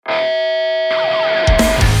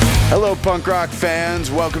Hello, punk rock fans.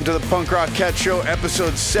 Welcome to the Punk Rock Cat Show,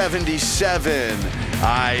 episode 77.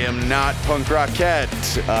 I am not Punk Rock Cat.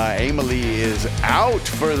 Emily is out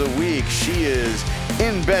for the week. She is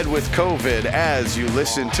in bed with COVID as you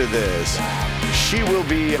listen to this. She will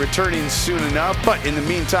be returning soon enough, but in the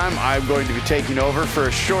meantime, I'm going to be taking over for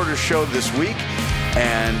a shorter show this week.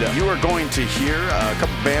 And you are going to hear a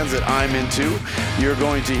couple bands that I'm into. You're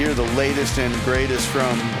going to hear the latest and greatest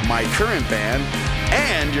from my current band.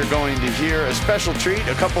 And you're going to hear a special treat,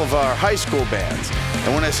 a couple of our high school bands.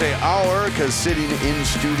 And when I say our, because sitting in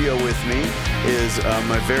studio with me is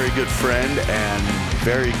my very good friend and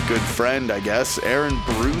very good friend, I guess, Aaron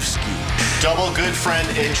Brewski. Double good friend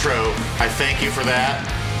intro. I thank you for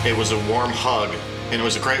that. It was a warm hug, and it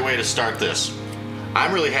was a great way to start this.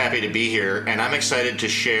 I'm really happy to be here, and I'm excited to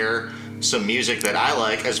share some music that I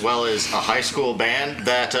like, as well as a high school band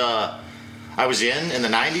that I was in the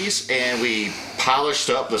 90s, and we polished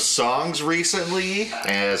up the songs recently,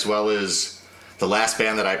 as well as the last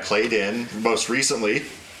band that I played in most recently,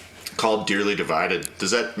 called Dearly Divided.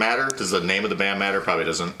 Does that matter? Does the name of the band matter? Probably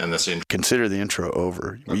doesn't in this intro. Consider the intro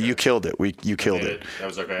over. Okay. You killed it. You killed it. That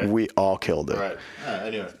was okay? We all killed it. All right.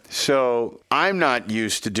 Anyway. So I'm not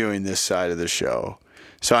used to doing this side of the show.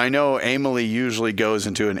 So I know Emily usually goes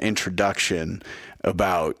into an introduction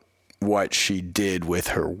about what she did with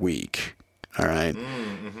her week. All right.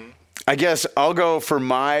 Mm-hmm. I guess I'll go for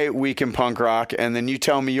my week in punk rock, and then you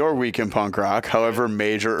tell me your week in punk rock, however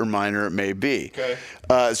major or minor it may be. Okay.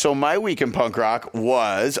 So my week in punk rock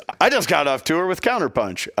was, I just got off tour with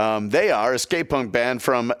Counterpunch. They are a skate punk band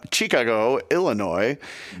from Chicago, Illinois.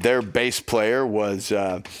 Their bass player was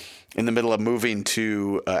in the middle of moving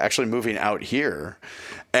out here.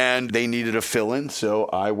 And they needed a fill-in, so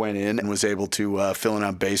I went in and was able to fill in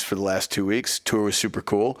on bass for the last 2 weeks. Tour was super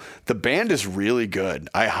cool. The band is really good.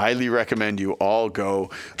 I highly recommend you all go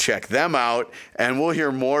check them out, and we'll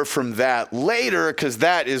hear more from that later, because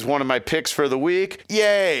that is one of my picks for the week.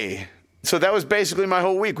 Yay! So that was basically my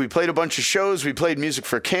whole week. We played a bunch of shows. We played Music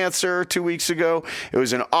for Cancer 2 weeks ago. It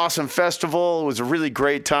was an awesome festival. It was a really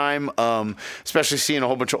great time, especially seeing a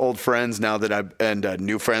whole bunch of old friends now that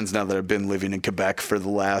new friends now that I've been living in Quebec for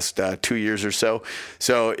the last 2 years or so.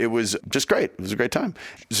 So it was just great. It was a great time.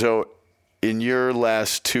 So in your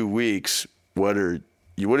last 2 weeks, what are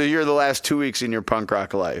the last 2 weeks in your punk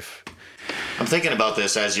rock life? I'm thinking about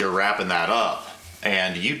this as you're wrapping that up,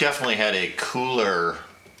 and you definitely had a cooler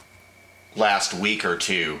last week or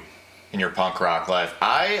two in your punk rock life.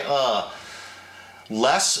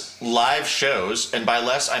 Less live shows, and by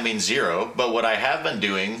less I mean zero, but what I have been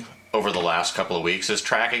doing over the last couple of weeks is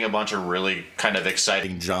tracking a bunch of really kind of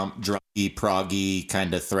exciting drummy, proggy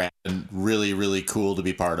kind of thrash, and really, really cool to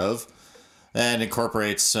be part of, and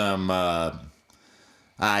incorporates some, I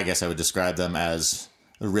guess I would describe them as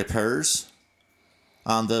rippers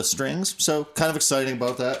on the strings, so kind of excited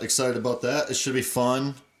about that. It should be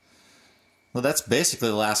fun. Well, that's basically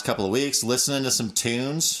the last couple of weeks. Listening to some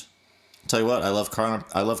tunes. I'll tell you what, I love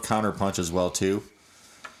Counterpunch as well, too.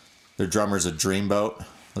 Their drummer's a dreamboat.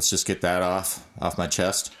 Let's just get that off my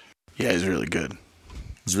chest. Yeah, he's really good.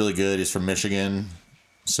 He's really good. He's from Michigan.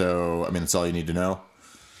 So, I mean, that's all you need to know.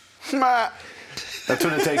 That's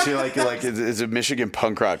what it takes you, like it's a Michigan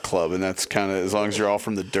punk rock club, and that's kind of, as long as you're all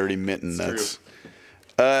from the Dirty Mitten, that's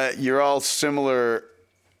you're all similar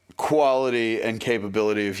quality and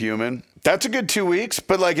capability of human. That's a good 2 weeks,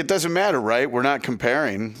 but it doesn't matter, right? We're not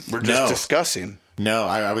comparing. We're just discussing. No,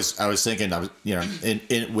 I was thinking,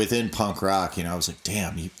 within punk rock, I was like,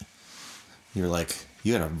 damn, you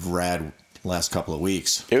had a rad last couple of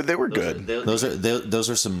weeks. They were good. Those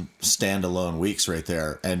are some standalone weeks right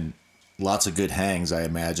there, and lots of good hangs, I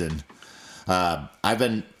imagine. I've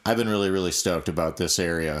been really, really stoked about this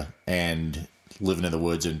area and living in the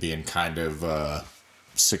woods and being kind of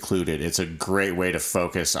secluded. It's a great way to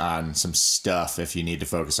focus on some stuff if you need to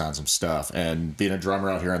focus on some stuff. And being a drummer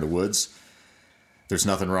out here in the woods, there's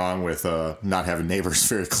nothing wrong with not having neighbors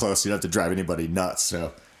very close. You don't have to drive anybody nuts.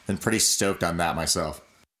 So I'm pretty stoked on that myself.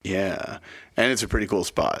 Yeah, and it's a pretty cool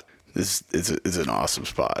spot. It's an awesome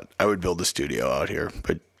spot. I would build a studio out here,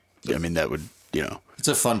 but I mean that would, It's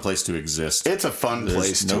a fun place to exist. It's a fun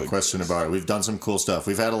place. No question about it. We've done some cool stuff.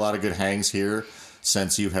 We've had a lot of good hangs here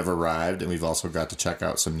since you have arrived, and we've also got to check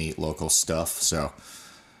out some neat local stuff, so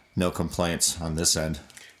no complaints on this end.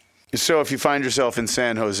 So if you find yourself in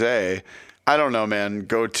San Jose, I don't know, man,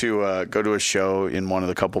 go to a show in one of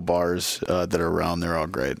the couple bars that are around. They're all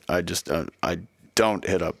great. I don't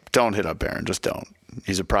hit up Aaron. Just don't.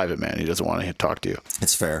 He's a private man. He doesn't want to talk to you.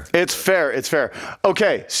 It's fair. It's fair.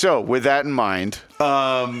 Okay, so with that in mind,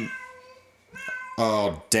 oh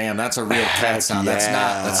Oh, damn, that's a real cat sound. Yeah.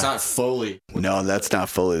 That's not Foley. No, that's not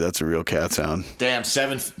Foley. That's a real cat sound. Damn,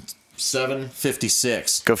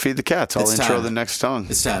 7:56. Go feed the cats. I'll It's intro time. the next song.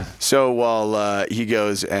 It's time. So while he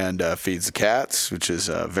goes and feeds the cats, which is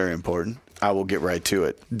very important, I will get right to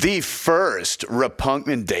it. The first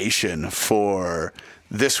repugnation for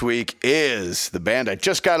this week is the band I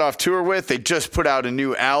just got off tour with. They just put out a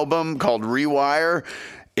new album called Rewire.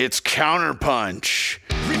 It's Counterpunch.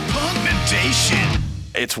 Repugnation.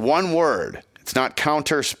 It's one word. It's not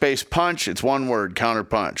counter space punch. It's one word,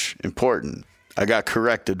 Counterpunch. Important. I got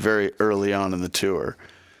corrected very early on in the tour.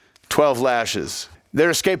 12 Lashes.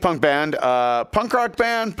 They're a skate punk band, punk rock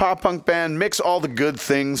band, pop punk band, mix all the good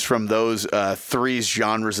things from those three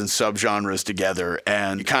genres and subgenres together,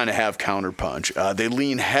 and you kind of have Counterpunch. They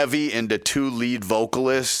lean heavy into two lead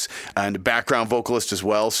vocalists and a background vocalist as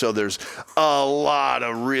well, so there's a lot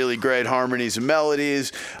of really great harmonies and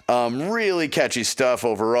melodies, really catchy stuff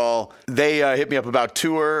overall. They hit me up about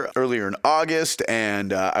tour earlier in August,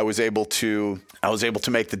 and I was able to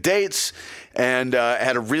make the dates. And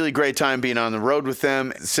had a really great time being on the road with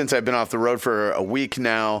them. Since I've been off the road for a week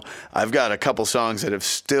now, I've got a couple songs that have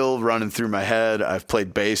still running through my head. I've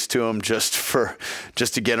played bass to them just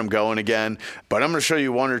to get them going again. But I'm going to show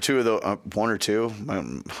you one or two of the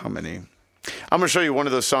how many? I'm going to show you one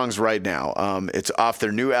of those songs right now. It's off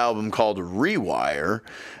their new album called Rewire,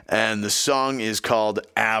 and the song is called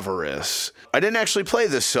Avarice. I didn't actually play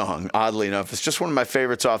this song, oddly enough. It's just one of my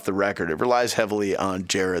favorites off the record. It relies heavily on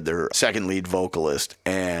Jared, their second lead vocalist,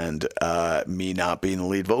 and me not being the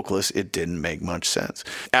lead vocalist, it didn't make much sense.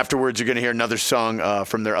 Afterwards, you're going to hear another song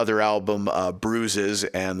from their other album, Bruises,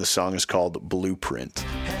 and the song is called Blueprint.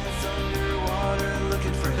 Heads underwater,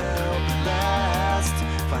 looking for help at last.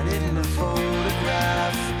 Find it in a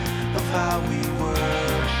photograph of how we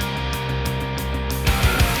were.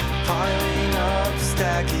 Piling up,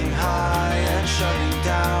 stacking high and shutting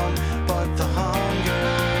down. But the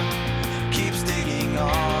hunger keeps digging on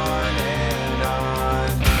and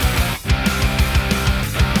on.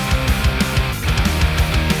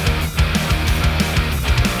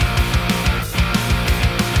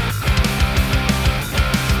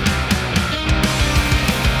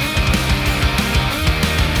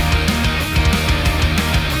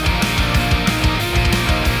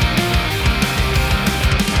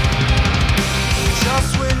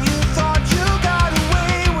 Just when you thought you got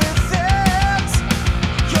away with it,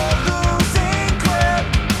 you're losing grip,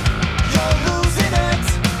 you're losing it.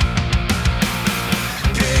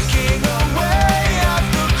 Picking away at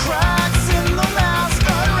the cracks in the mask,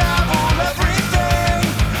 unravel everything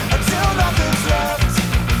until nothing's left.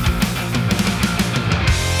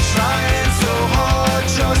 Trying so hard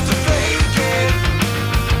just to fake it.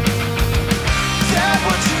 That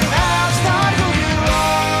what you have's not who you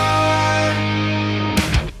are.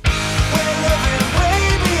 We're living way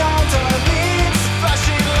beyond our needs.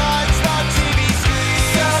 Flashing lights, not TV screens.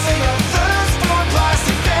 Selling a thirst for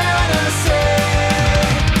plastic fantasy.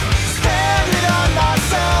 Standing on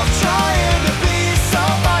myself, trying to be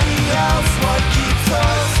somebody else. What keeps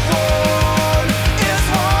us warm is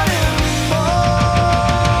wanting more.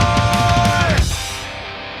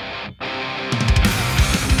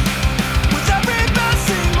 With every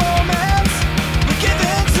passing moment, we give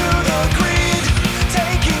in to the greed,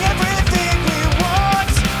 taking everything we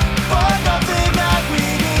want, but nothing that we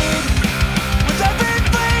need. With every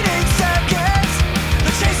fleeting second,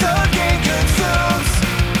 the chase again consumes.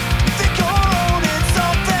 You think you're owning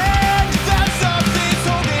something, that something's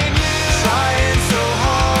holding you. Trying so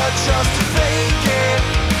hard just to fake it.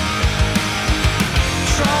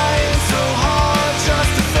 Trying so hard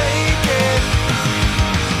just to fake it.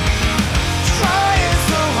 Trying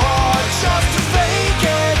so hard just to fake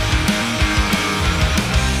it.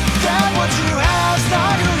 That what you have's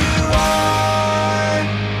not who you are.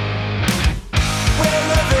 We're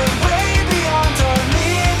living way beyond our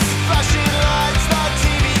needs. Flashing lights, not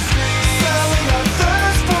TV screens. Selling a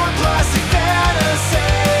thirst for plastic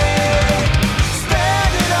fantasy.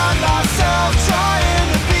 Spending on myself, trying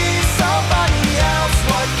to be somebody else.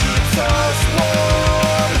 What keeps us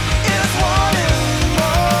warm is wanting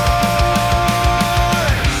more.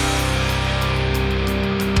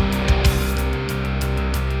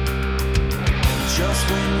 Just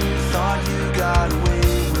when you thought you got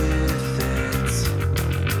away with it.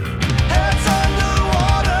 Heads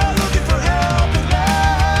underwater, looking for help at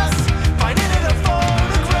last. Finding in a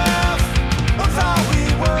photograph of how we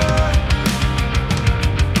were.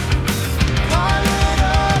 Piling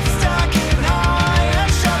up, stacking high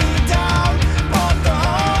and shutting down. But the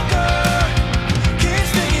hunger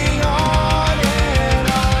keeps digging on and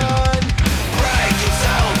on. Break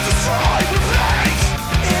yourself, destroy the break.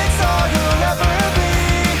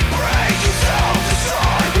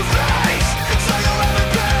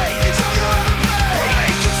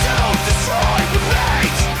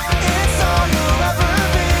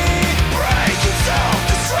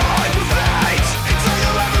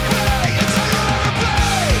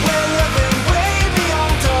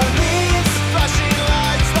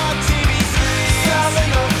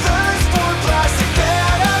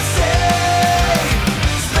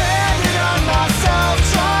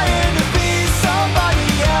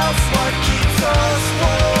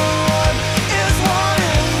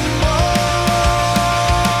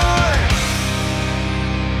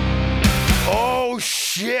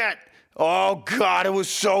 Oh, God, it was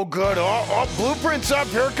so good. Oh, Blueprint's up.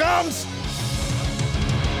 Here it comes.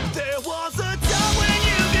 There was a time when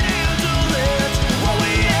you could handle it. What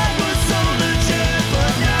we had was so legit,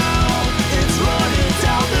 but now it's running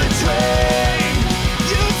down the drain.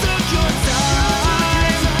 You took your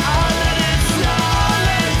time, I let it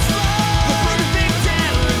slide. The perfect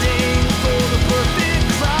ending for the perfect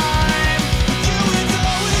crime. You was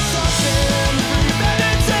always something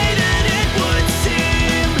premeditated, it would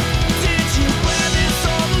seem. Did you plan this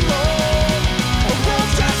all alone? Or roll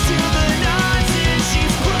dressed to the nines in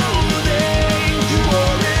she's clothing? You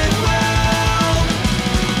wore it well.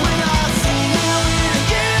 When I see you in a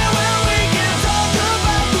year where we can talk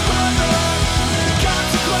about the weather, the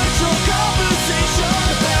consequential conversation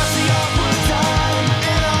to pass the awkward time.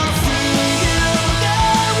 And I'll see you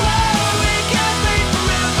there where we can be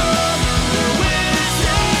forever. There is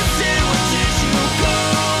this in which is you go.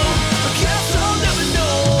 I guess I'll never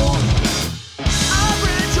know. I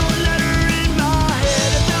read your letter in my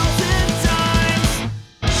head 1,000 times.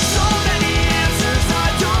 So many answers I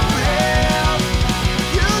don't have.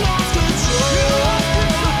 You lost control.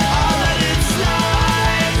 I let it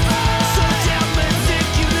slide. So damn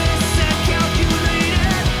meticulous and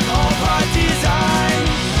calculated, all by design.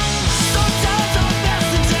 Sometimes our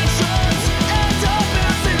best intentions end up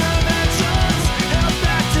as interventions. Held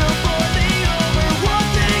back till for the over. One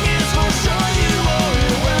thing is for sure, you wore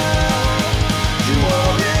it well. You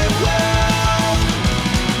wore it well.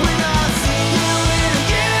 When I see you in a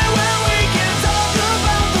year where we can talk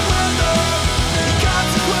about the weather, the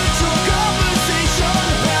consequential conversation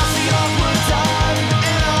to pass the awkward time.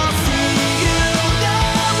 And I'll see you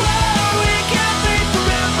there where we can be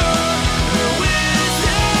forever. There is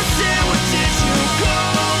this in which is you go.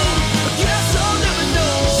 I guess I'll never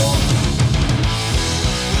know.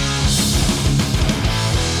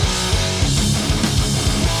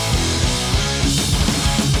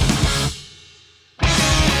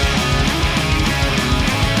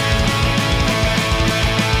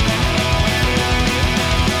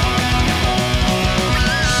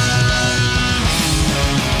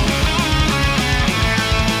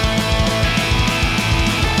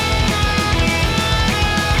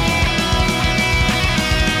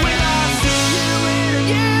 When I see you in a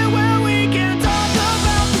year where we can talk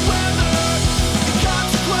about the weather, the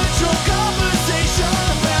consequential conversation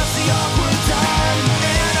to pass the awkward time.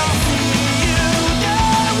 And I'll see you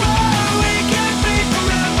there where we can be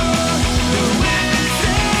forever. There is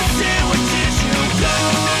this in which is you go.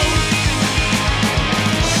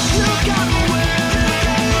 You got away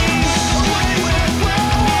with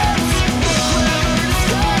words, the clever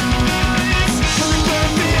disguise, killing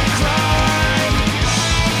perfect crime.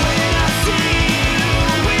 When I see you,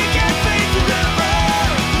 we can be forever.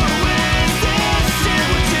 There is this in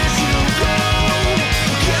which is you go.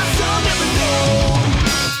 Guess I'll never know.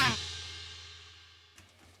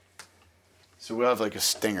 So we'll have like a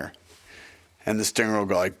stinger. And the stinger will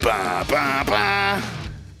go like, bah, bah, bah.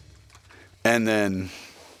 And then,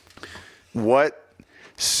 what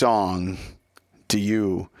song do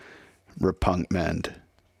you repunkmend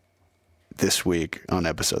this week on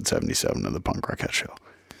episode 77 of the Punk Rockette Show?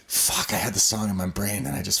 Fuck, I had the song in my brain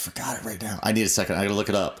and I just forgot it right now. I need a second. I gotta look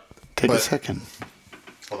it up. Take a But- second.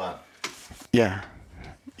 Hold on. Yeah.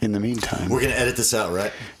 In the meantime. We're gonna edit this out,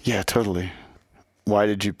 right? Yeah, totally. Why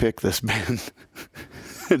did you pick this band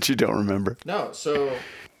that you don't remember? No, so...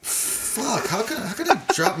 Fuck, how could I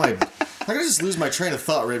drop my... How could I just lose my train of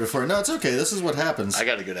thought right before? No, it's okay. This is what happens. I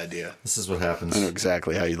got a good idea. This is what happens. I know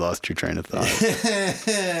exactly how you lost your train of thought.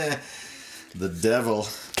 The devil.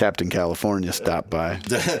 Captain California stopped by.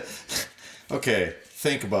 Okay,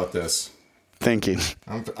 think about this. Thinking.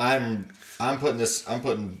 I'm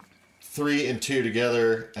putting 3 and 2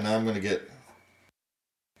 together, and I'm gonna get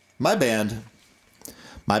my band.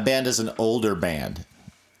 My band is an older band,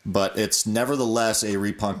 but it's nevertheless a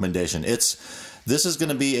repunkmendation. This is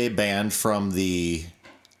gonna be a band from the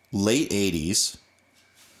late '80s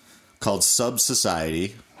called Sub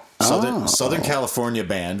Society. Southern California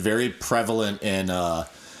band, very prevalent in a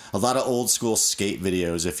lot of old school skate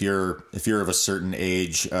videos. If you're of a certain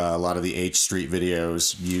age, a lot of the H Street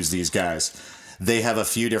videos use these guys. They have a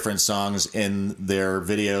few different songs in their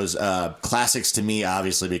videos. Classics to me,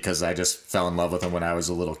 obviously, because I just fell in love with them when I was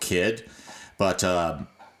a little kid. But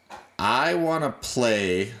I want to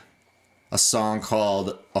play a song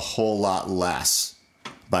called A Whole Lot Less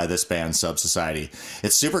by this band, Sub Society.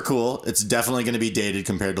 It's super cool. It's definitely going to be dated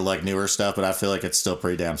compared to like newer stuff, but I feel like it's still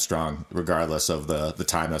pretty damn strong, regardless of the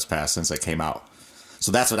time that's passed since it came out.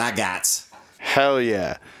 So that's what I got. Hell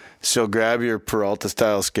yeah. So grab your Peralta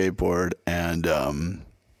style skateboard and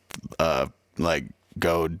like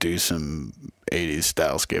go do some 80s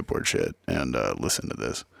style skateboard shit and listen to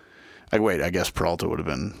this. Like, wait, I guess Peralta would have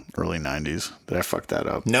been early 90s. Did I fuck that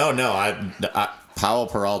up? No, Powell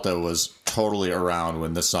Peralta was totally around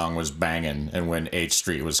when this song was banging and when 8th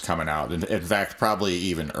Street was coming out. In fact, probably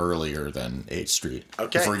even earlier than 8th Street.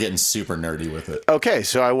 Okay. If we're getting super nerdy with it. Okay,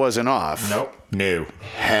 so I wasn't off. Nope. No.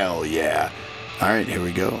 Hell yeah. All right, here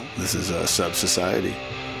we go. This is Sub Society.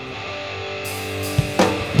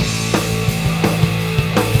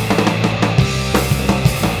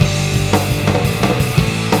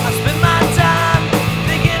 I spend my time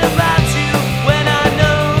thinking about you when I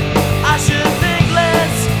know I should think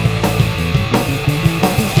less.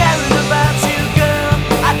 Caring about you, girl,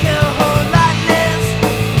 I care a whole lot less.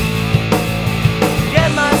 Get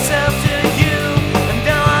myself to you, and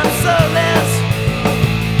now I'm so less.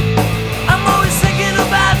 I'm always thinking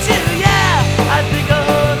about you, yeah. I think a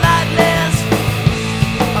whole lot less.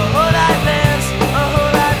 A whole lot less, a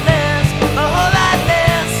whole lot less, a whole lot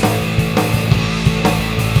less.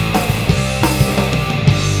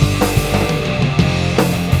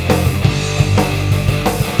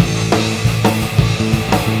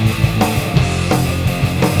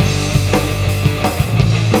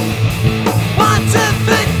 One, two,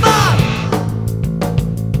 three, four.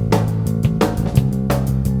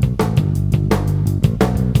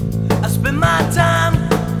 I spend my time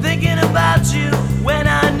thinking about you when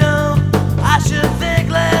I know I should think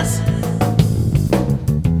less.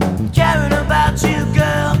 Caring about you,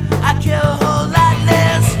 girl, I care a whole lot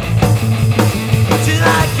less. Till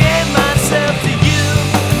I gave myself to you,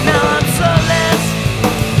 and now I'm so less.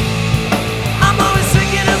 I'm always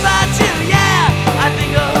thinking about you, yeah. I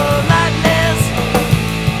think a whole lot less.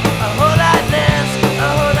 A whole lot less, a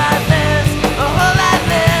whole lot less, a whole lot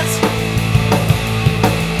less.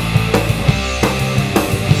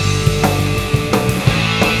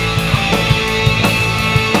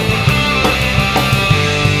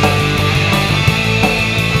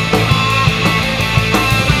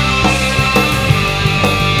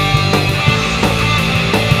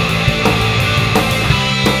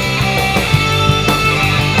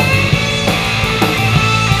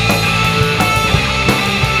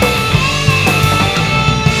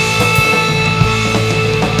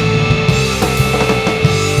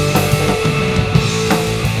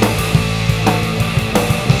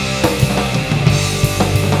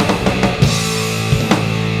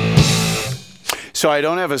 So I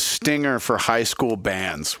don't have a stinger for high school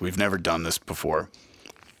bands. We've never done this before.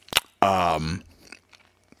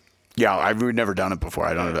 Yeah, we've never done it before.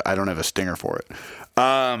 I don't have a stinger for it.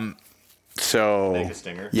 So Make a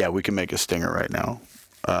stinger? Yeah, we can make a stinger right now.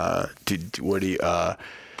 Do you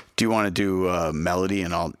want to do melody,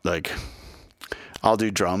 and I'll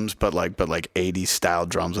do drums, but like 80s style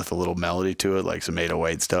drums with a little melody to it, like some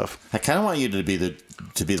 808 stuff. I kind of want you to be the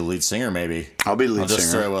lead singer, maybe. I'll be the lead I'll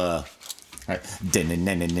just singer. throw a. We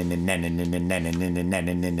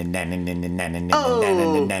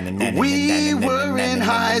were in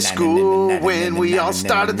high school when we all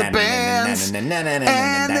started the bands, and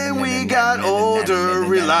then we got older,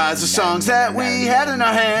 realized the songs that we had in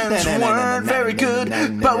our hands weren't very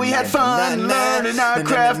good, but we had fun learning our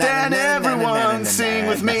craft, and everyone sing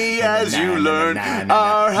with me as you learn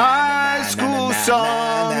our high school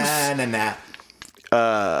songs.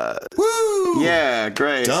 Woo! Yeah,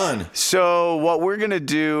 great. Done. So what we're going to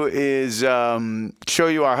do is show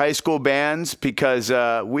you our high school bands, because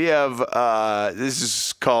we have, this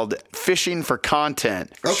is called Fishing for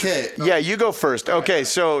Content. Okay. Yeah, you go first. Okay,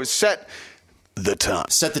 so set the time.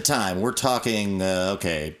 Set the time. We're talking,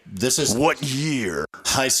 okay, this is What year?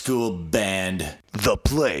 high school band, The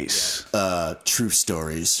place. true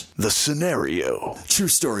stories. The scenario. True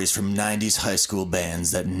stories from 90s high school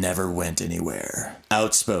bands that never went anywhere.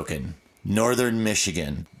 Outspoken, Northern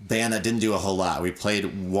Michigan. Band that didn't do a whole lot. We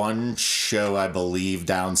played one show, I believe,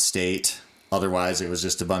 downstate. Otherwise, it was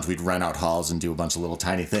just a bunch. We'd rent out halls and do a bunch of little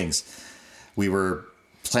tiny things. We were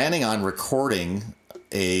planning on recording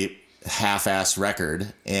a half-ass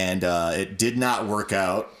record, and it did not work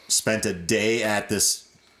out. Spent a day at this.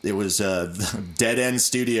 It was Dead End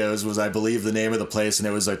Studios was, I believe, the name of the place, and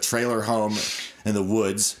it was a trailer home in the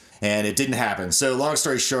woods, and it didn't happen. So long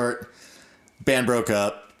story short, band broke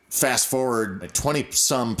up. Fast forward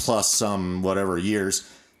 20-some plus some whatever years,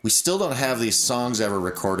 we still don't have these songs ever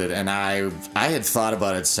recorded, and I had thought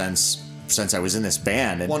about it since I was in this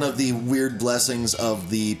band. And one of the weird blessings of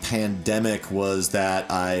the pandemic was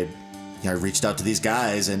that I reached out to these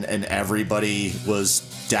guys, and everybody was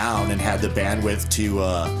down and had the bandwidth to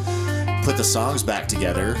put the songs back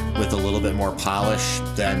together with a little bit more polish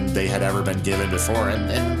than they had ever been given before,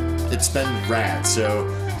 and it's been rad. So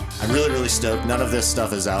I'm really, really stoked. None of this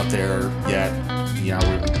stuff is out there yet. You know,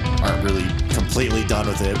 we aren't really completely done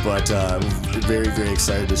with it, but we're very, very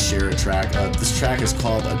excited to share a track. This track is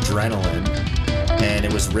called Adrenaline, and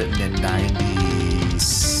it was written in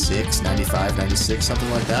 96, 95, 96,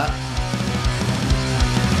 something like that.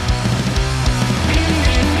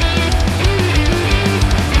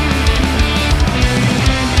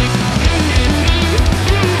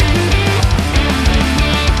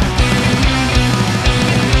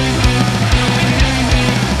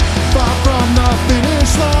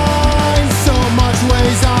 Finish line, so much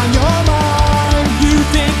weighs on your mind. You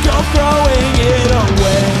think of throwing it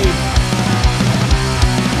away,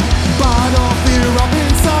 bottle fear up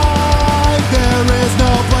inside. There is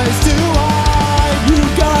no place to hide. You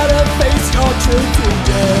gotta face your truth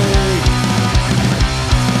today.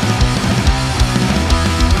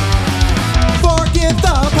 Forget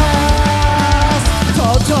the past,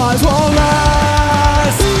 tough times won't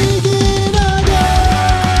last. Begin again.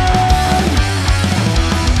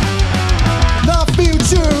 The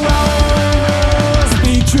future ours.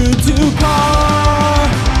 Be true to par.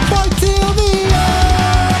 Fight till the end.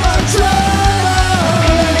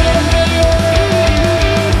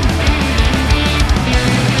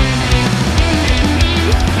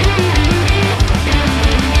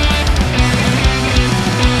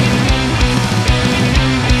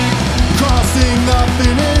 Crossing the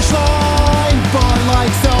finish line, but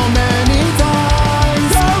like so many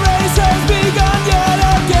times, the race has begun yet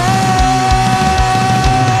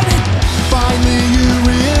again. Finally you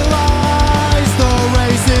realize the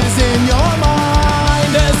race is in your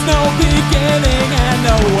mind. There's no beginning and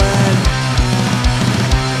no end.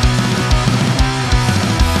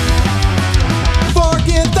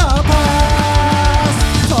 Forget the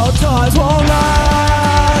past, tough times won't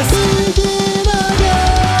last. Begin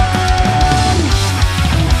again.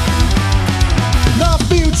 The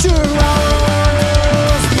future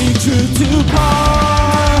ours. Be true to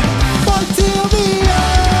par. Fight till the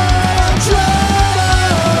end.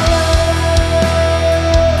 Adrenaline.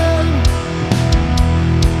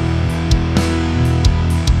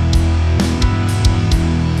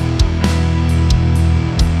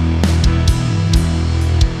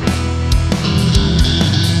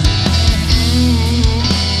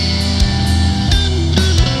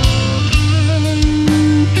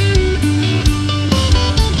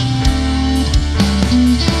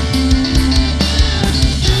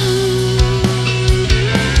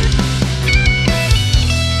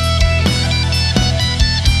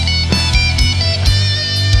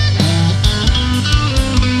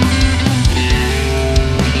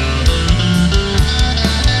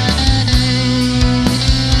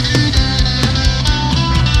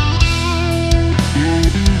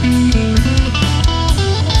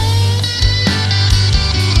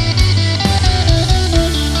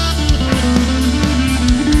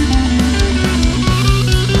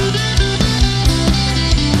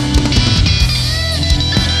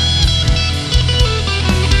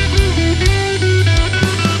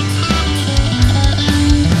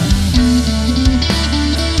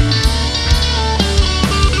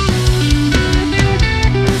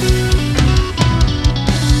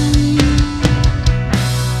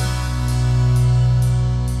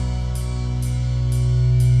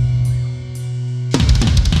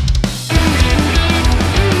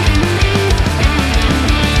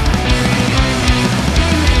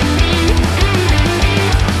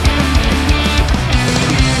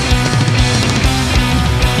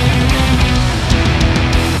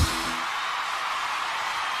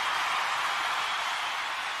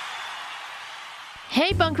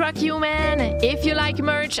 Hey punk rock human! If you like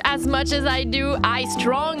merch as much as I do, I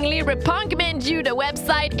strongly recommend you the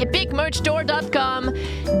website epicmerchstore.com.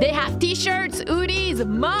 They have t-shirts, hoodies,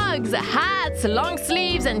 mugs, hats, long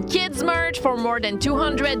sleeves, and kids merch for more than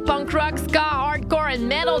 200 punk rock, ska, hardcore, and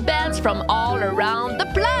metal bands from all around the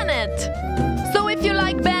planet. So if you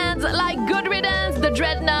like bands like Good Riddance, The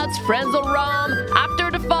Dreadnoughts, Frenzel Rom, After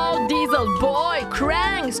the Fall, Diesel Boy,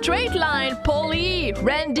 Krang, Straight Line, Polly,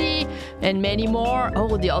 Randy, and many more.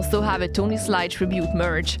 Oh, they also have a Tony Sly tribute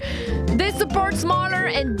merch. They support smaller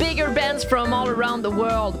and bigger bands from all around the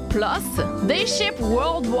world. Plus, they ship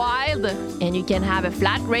worldwide, and you can have a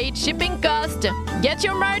flat rate shipping cost. Get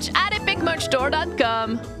your merch at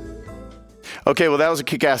epicmerchstore.com. Okay, well, that was a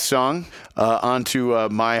kick-ass song. On to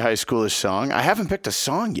my high schoolish song. I haven't picked a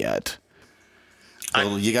song yet.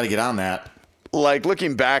 Well, you got to get on that. Like,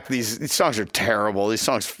 looking back, these songs are terrible. These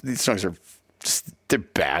songs are just, they're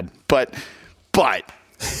bad. But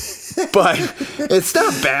it's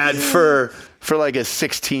not bad for like a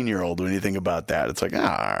 16-year-old when you think about that. It's like, all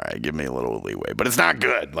right, give me a little leeway. But it's not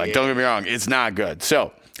good. Like, don't get me wrong, it's not good.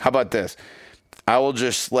 So How about this? I will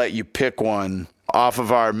just let you pick one off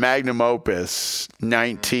of our magnum opus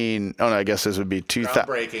 19. Oh, no, I guess this would be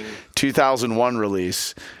 2001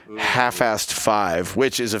 release, Half-Assed 5,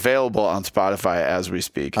 which is available on Spotify as we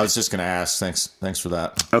speak. I was just going to ask. Thanks for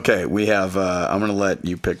that. Okay, we have, I'm going to let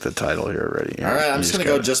you pick the title here already. All right, I'm just going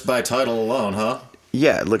to go just by title alone, huh?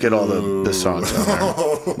 Yeah, look at all the songs on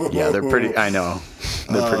there. Yeah, they're pretty, I know.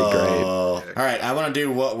 They're pretty great. All right, I want to do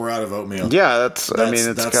What We're Out of Oatmeal. Yeah, it's got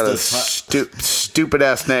a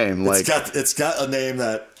stupid-ass name. It's got a name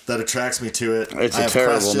that attracts me to it. It's I a have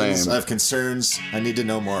terrible questions, name. I have concerns. I need to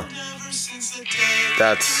know more.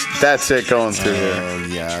 That's it going through here. Oh,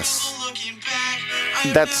 yes.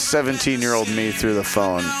 That's 17-year-old me through the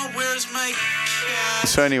phone.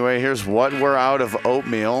 So anyway, here's What We're Out of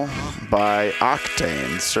Oatmeal by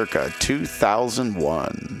Octane, circa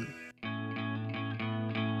 2001.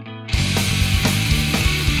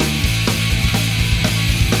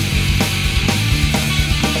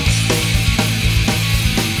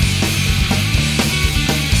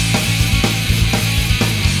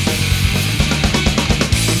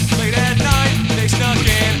 Late at night, they snuck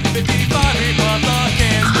in 55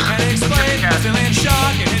 Republicans and explained, still in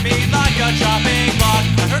shock, it hit me like a chopping block.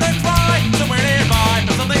 I heard it cry somewhere nearby,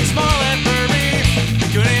 but something small and furry.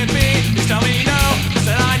 It couldn't be, please tell me no. I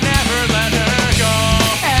said I never let her go.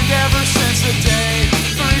 And ever since the day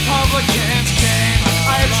the Republicans came,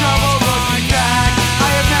 I have trouble looking back. I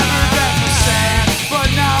have never been the same, but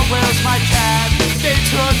now where's my cat? They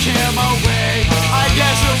took him away. I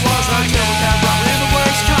guess it was a table cat robbery in the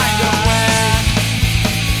worst kind of way.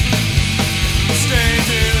 Stay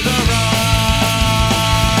to the right.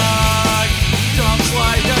 Dumps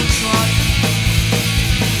like a truck.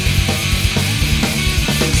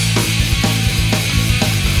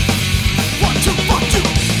 One, two, one, two.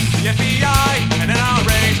 The FBI and an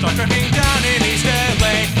outrage start cracking down in East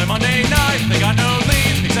LA. On Monday night, they got no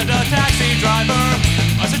leads except a taxi driver.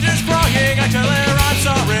 I said just crying, I tell her I'm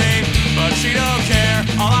sorry, but she don't care.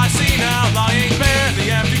 All I see now, lying bare,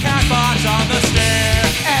 the empty cat box on the stair.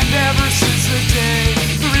 And ever since the day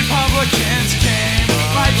the Republicans came,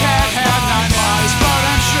 my cat had 9 lives, but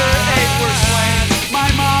I'm sure 8 were slain. My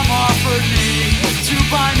mom offered me to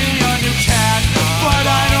buy me a new cat, but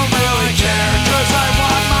I don't really care, 'cause I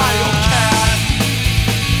want my own cat.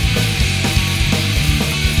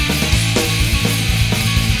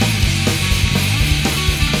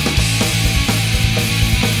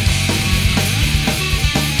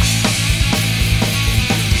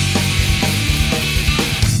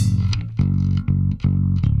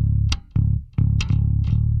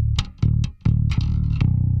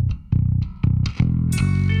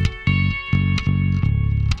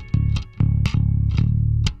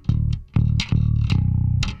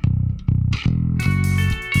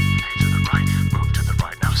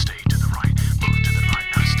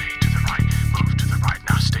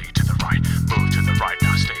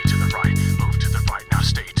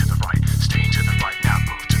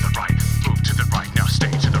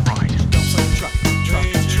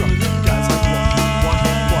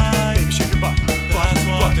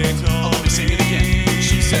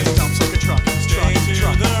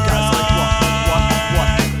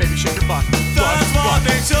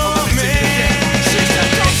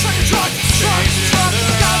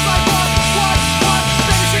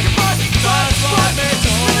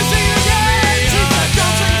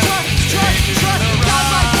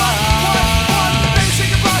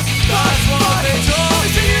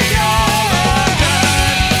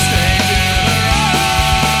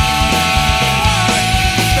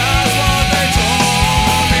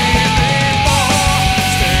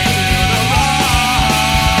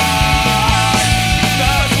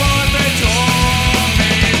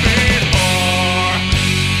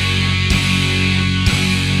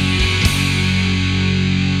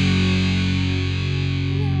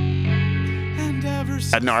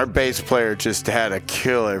 And our bass player just had a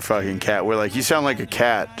killer fucking cat. We're like, you sound like a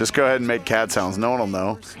cat. Just go ahead and make cat sounds. No one will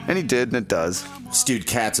know. And he did, and it does. This dude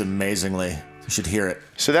cats amazingly. You should hear it.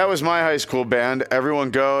 So that was my high school band.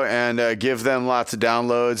 Everyone go and give them lots of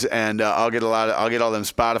downloads, and I'll get all them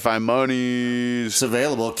Spotify monies. It's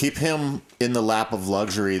available. Keep him in the lap of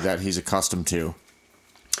luxury that he's accustomed to.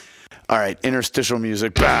 All right, interstitial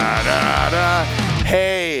music. Ba-da-da.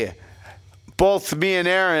 Hey, both me and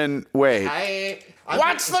Aaron. Wait.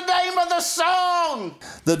 What's the name of the song?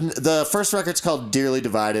 The first record's called Dearly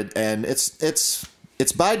Divided, and it's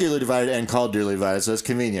by Dearly Divided and called Dearly Divided, so it's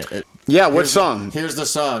convenient. What song? Here's the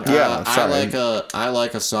song. Yeah, I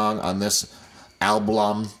like a song on this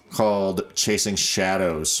album called Chasing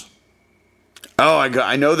Shadows. Oh,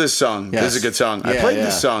 I know this song. Yes. This is a good song. I Yeah, played yeah.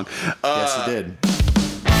 this song. Yes, you did.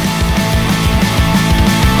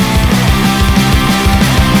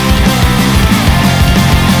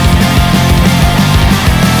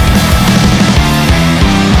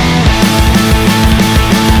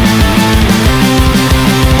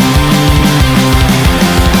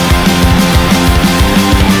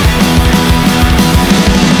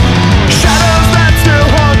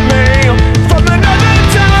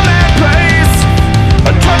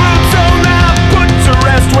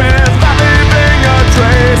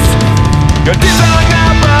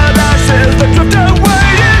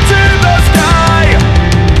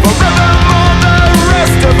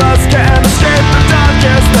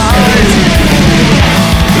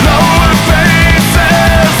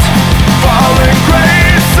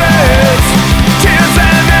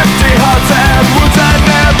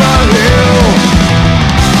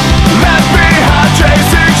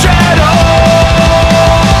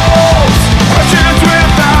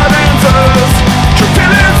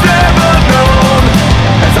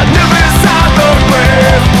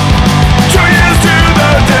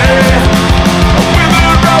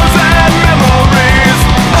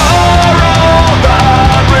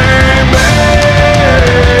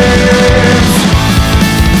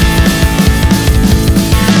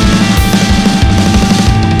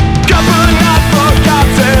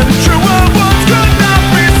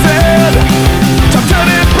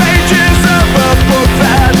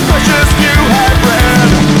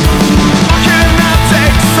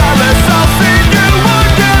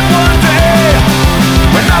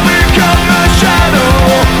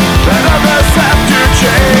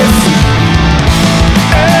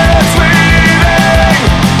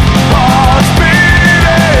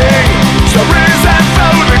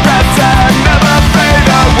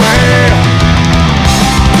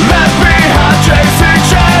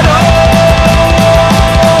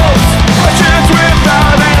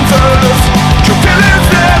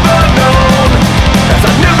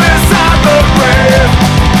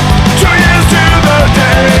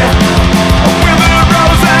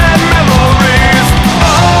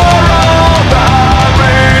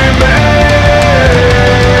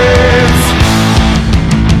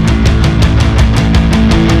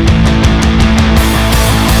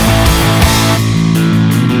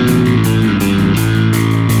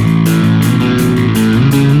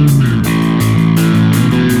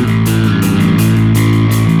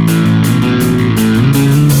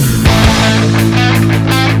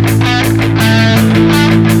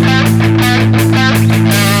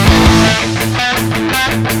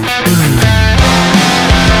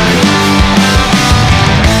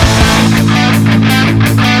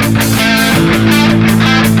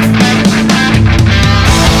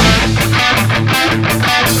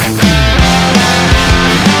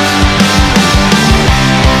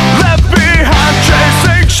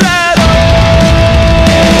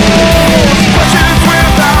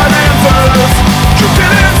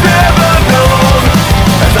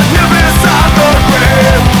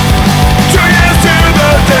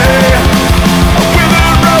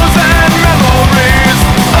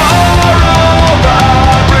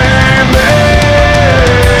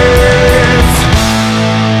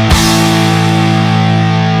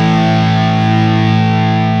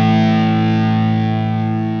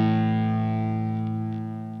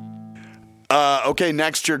 Okay,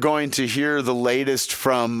 next you're going to hear the latest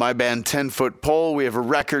from my band 10 Foot Pole. We have a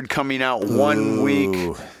record coming out 1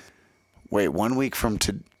 week. Wait, 1 week from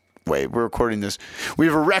today. Wait, we're recording this. We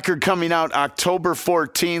have a record coming out October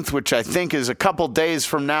 14th, which I think is a couple days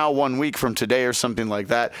from now, 1 week from today or something like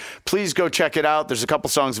that. Please go check it out. There's a couple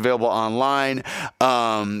songs available online.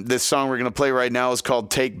 This song we're going to play right now is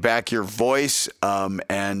called Take Back Your Voice, and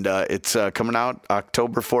it's coming out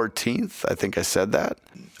October 14th. I think I said that.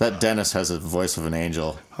 That Dennis has a voice of an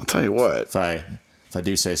angel. I'll tell you what. If I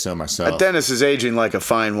do say so myself. Dennis is aging like a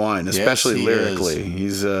fine wine, especially Yes, he lyrically.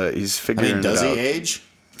 He's figuring it out. Does he age?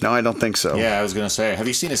 No, I don't think so. Yeah, I was going to say, have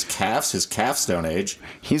you seen his calves? His calves don't age.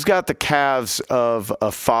 He's got the calves of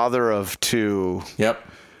a father of two. Yep.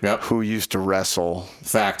 Who used to wrestle.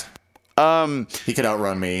 Fact. He could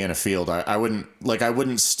outrun me in a field. I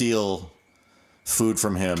wouldn't steal food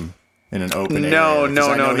from him in an open area. No.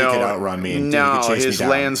 He could outrun me. And he could chase his me down.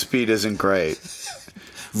 land speed isn't great.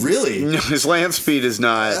 Really? No, his land speed is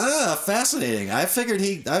not. Fascinating. I figured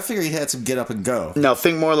he had some get up and go. No,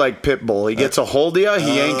 think more like Pitbull. He gets a hold of you.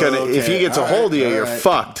 He ain't gonna. Okay. If he gets a hold of you, you're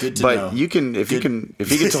fucked. Good to but know. you can. If he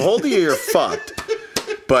gets a hold of you, you're fucked.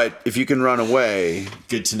 But if you can run away,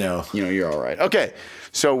 Good to know. You're all right. Okay,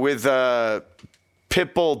 so with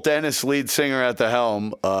Pitbull, Dennis, lead singer at the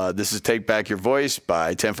helm, this is Take Back Your Voice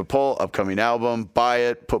by 10 Foot Pole, upcoming album. Buy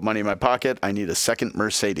it. Put money in my pocket. I need a second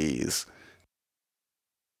Mercedes.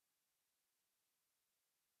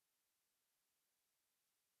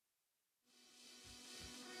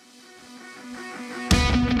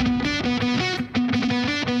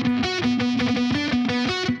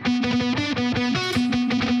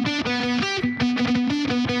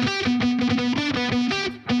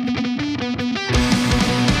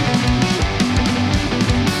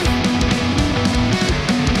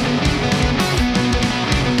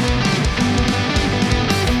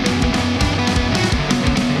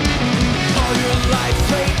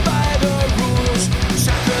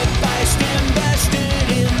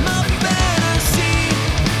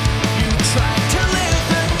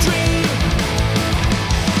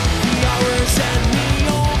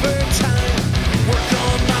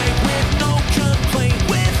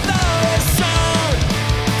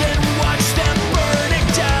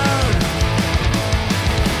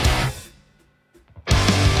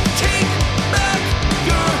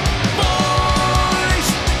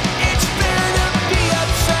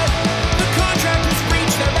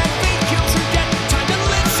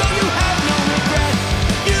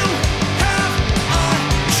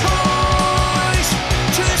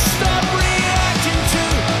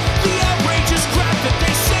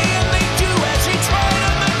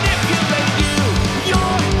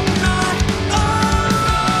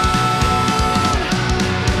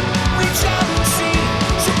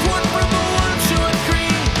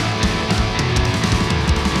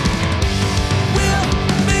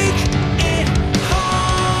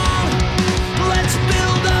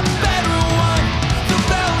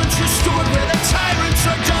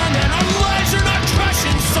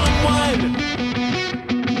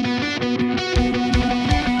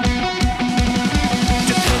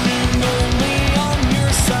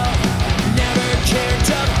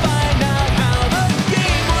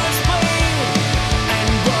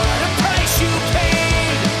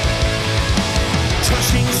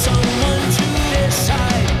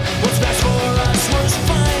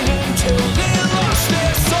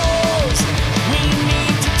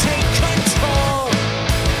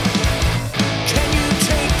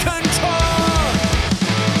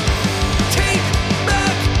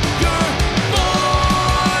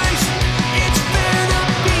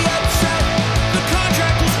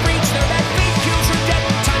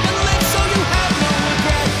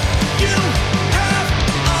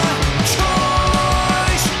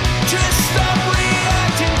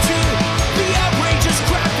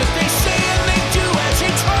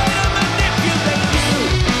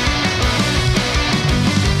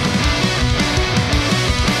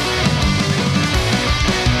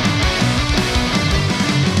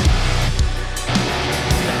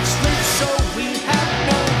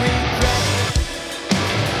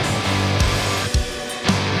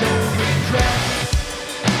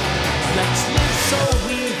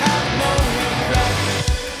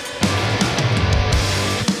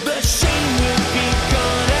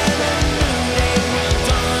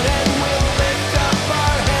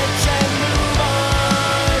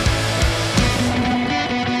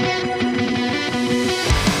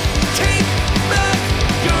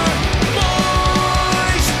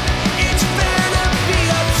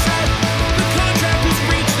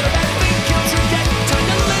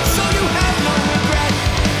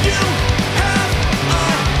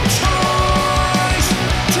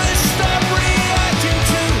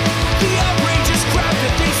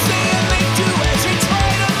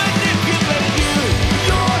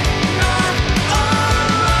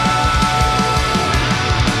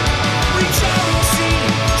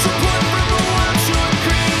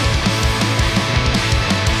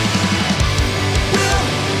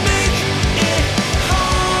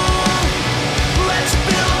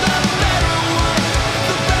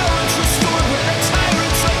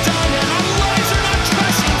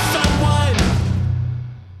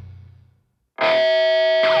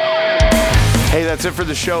 Hey, that's it for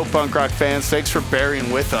the show, punk rock fans. Thanks for bearing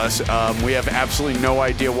with us. We have absolutely no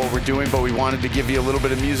idea what we're doing, but we wanted to give you a little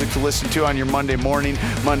bit of music to listen to on your Monday morning,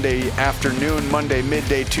 Monday afternoon, Monday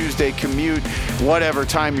midday, Tuesday commute, whatever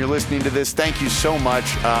time you're listening to this. Thank you so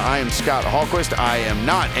much. I am Scott Hallquist. I am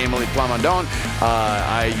not Emily Plamondon.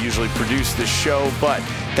 I usually produce this show, but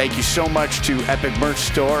thank you so much to Epic Merch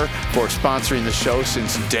Store for sponsoring the show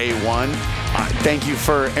since day one. Thank you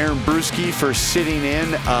for Aaron Bruski for sitting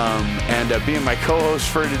in and being my co-host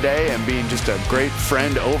for today and being just a great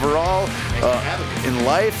friend overall in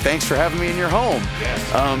life. Thanks for having me in your home.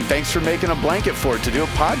 Yes. Thanks for making a blanket for it to do a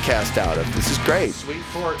podcast out of. This is great. Sweet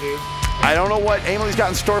fort, dude. I don't know what Emily's got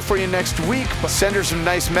in store for you next week, but send her some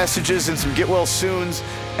nice messages and some get well soons,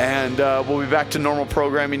 and we'll be back to normal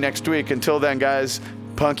programming next week. Until then, guys,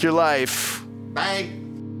 punk your life. Bye.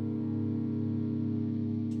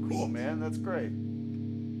 Cool, man. That's great.